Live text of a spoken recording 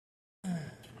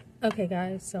Okay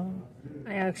guys, so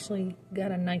I actually got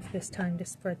a knife this time to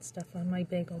spread stuff on my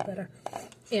bagel better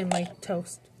and my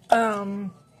toast. A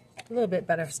little bit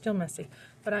better, still messy,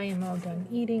 but I am all done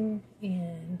eating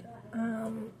and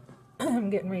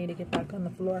I'm getting ready to get back on the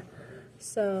floor.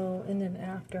 So, and then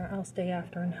after, I'll stay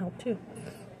after and help too.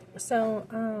 So,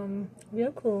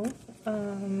 real cool.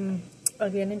 I'll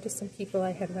get into some people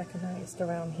I had recognized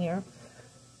around here.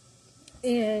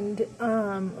 And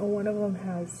one of them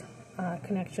has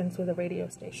connections with a radio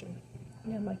station.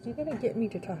 And I'm like, you're going to get me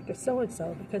to talk to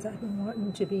so-and-so because I've been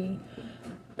wanting to be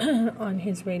on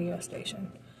his radio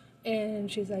station.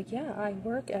 And she's like, yeah, I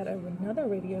work at another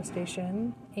radio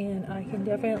station and I can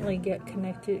definitely get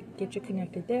you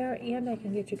connected there, and I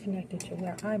can get you connected to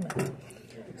where I'm at.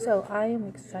 So I am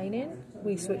excited.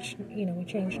 We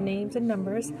changed names and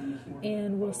numbers,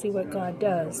 and we'll see what God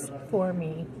does for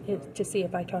me to see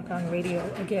if I talk on radio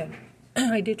again.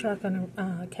 I did talk on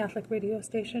a Catholic radio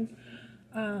station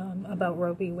about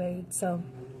Roe v. Wade, so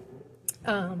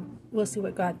we'll see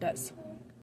what God does.